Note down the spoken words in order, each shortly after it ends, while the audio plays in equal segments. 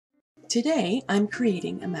Today I'm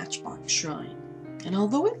creating a Matchbox shrine, and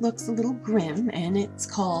although it looks a little grim and it's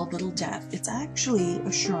called Little Death, it's actually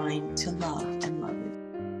a shrine to love and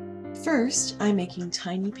lovers. First, I'm making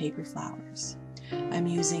tiny paper flowers. I'm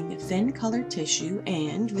using thin colored tissue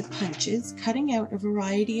and, with punches, cutting out a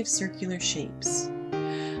variety of circular shapes.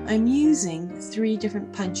 I'm using 3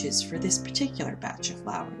 different punches for this particular batch of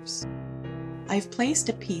flowers. I've placed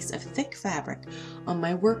a piece of thick fabric on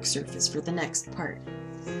my work surface for the next part.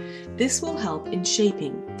 This will help in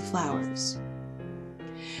shaping the flowers.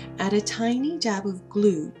 Add a tiny dab of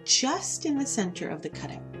glue just in the center of the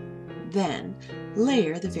cutout. Then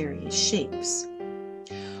layer the various shapes.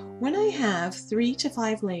 When I have 3 to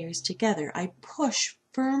 5 layers together, I push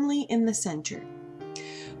firmly in the center.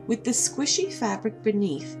 With the squishy fabric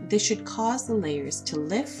beneath, this should cause the layers to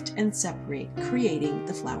lift and separate, creating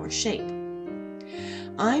the flower shape.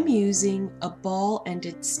 I'm using a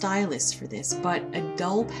ball-ended stylus for this, but a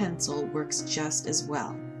dull pencil works just as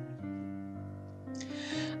well.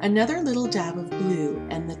 Another little dab of glue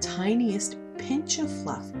and the tiniest pinch of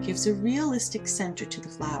fluff gives a realistic center to the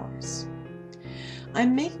flowers.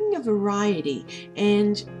 I'm making a variety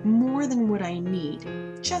and more than what I need,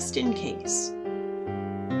 just in case.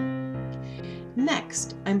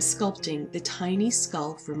 Next, I'm sculpting the tiny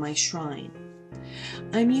skull for my shrine.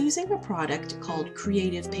 I'm using a product called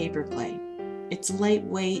Creative Paper Clay. It's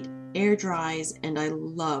lightweight, air dries, and I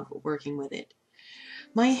love working with it.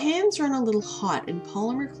 My hands run a little hot and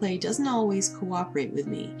polymer clay doesn't always cooperate with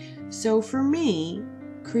me, so for me,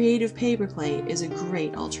 Creative Paper Clay is a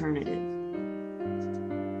great alternative.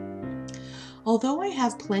 Although I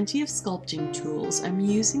have plenty of sculpting tools, I'm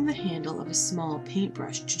using the handle of a small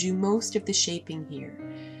paintbrush to do most of the shaping here.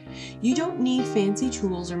 You don't need fancy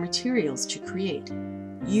tools or materials to create.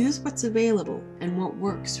 Use what's available and what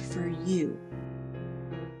works for you.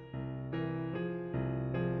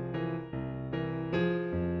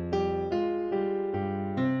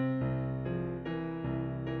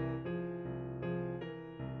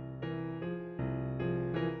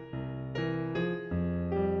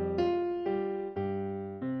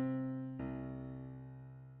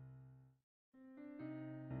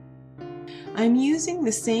 I'm using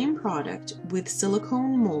the same product with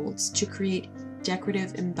silicone molds to create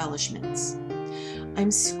decorative embellishments.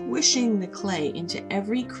 I'm squishing the clay into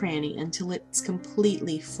every cranny until it's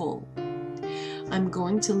completely full. I'm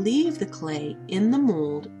going to leave the clay in the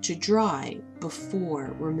mold to dry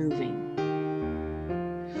before removing.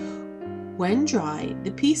 When dry,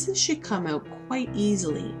 the pieces should come out quite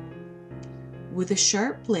easily. With a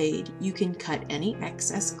sharp blade, you can cut any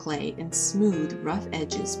excess clay and smooth rough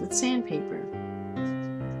edges with sandpaper.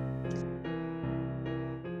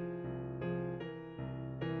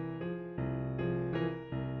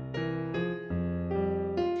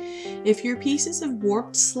 If your pieces have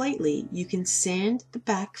warped slightly, you can sand the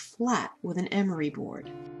back flat with an emery board.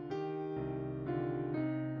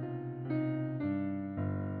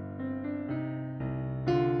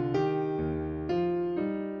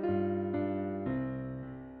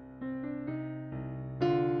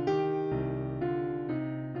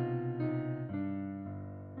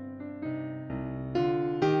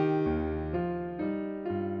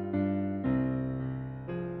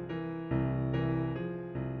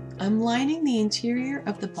 I'm lining the interior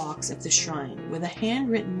of the box of the shrine with a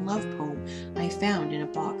handwritten love poem I found in a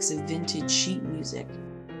box of vintage sheet music.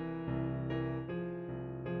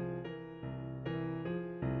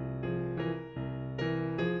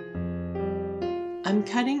 I'm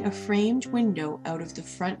cutting a framed window out of the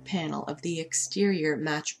front panel of the exterior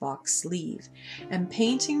Matchbox sleeve and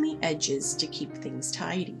painting the edges to keep things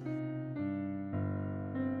tidy.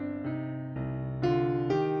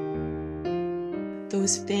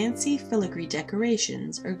 Those fancy filigree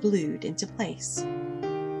decorations are glued into place.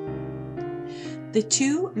 The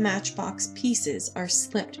 2 Matchbox pieces are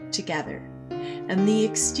slipped together, and the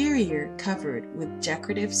exterior covered with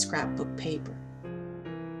decorative scrapbook paper.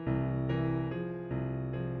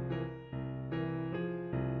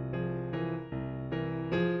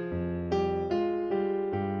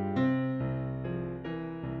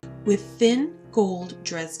 With thin gold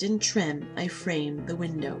Dresden trim, I frame the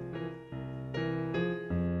window.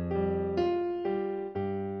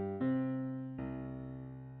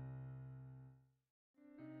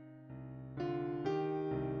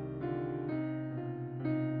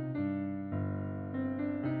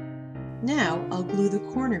 Now I'll glue the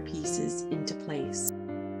corner pieces into place.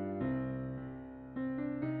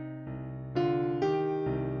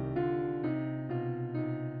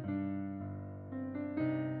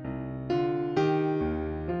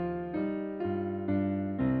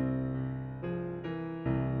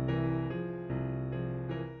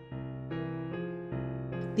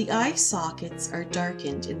 The eye sockets are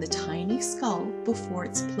darkened in the tiny skull before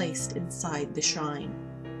it's placed inside the shrine.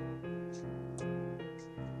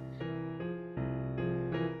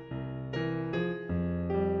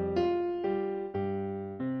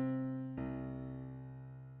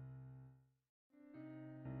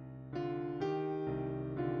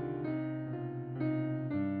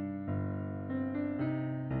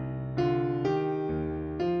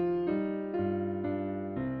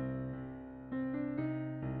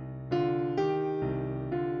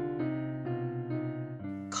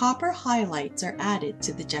 Copper highlights are added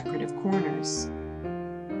to the decorative corners.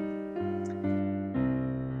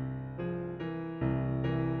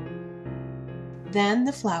 Then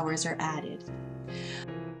the flowers are added.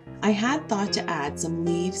 I had thought to add some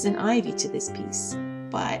leaves and ivy to this piece,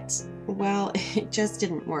 but, well, it just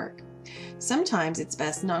didn't work. Sometimes it's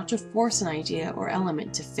best not to force an idea or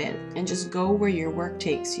element to fit and just go where your work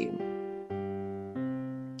takes you.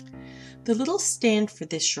 The little stand for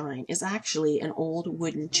this shrine is actually an old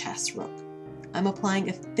wooden chess rook. I'm applying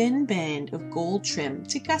a thin band of gold trim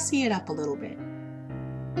to gussy it up a little bit.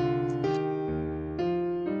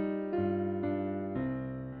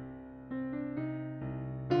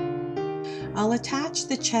 I'll attach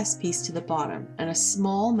the chess piece to the bottom and a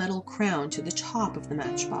small metal crown to the top of the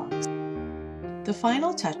matchbox. The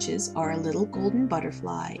final touches are a little golden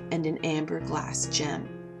butterfly and an amber glass gem.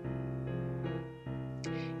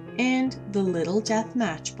 And the little death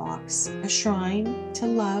matchbox, a shrine to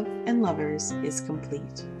love and lovers, is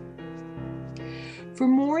complete. For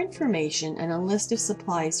more information and a list of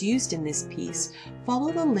supplies used in this piece,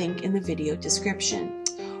 follow the link in the video description,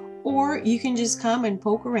 or you can just come and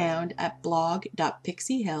poke around at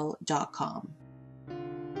blog.pixiehill.com.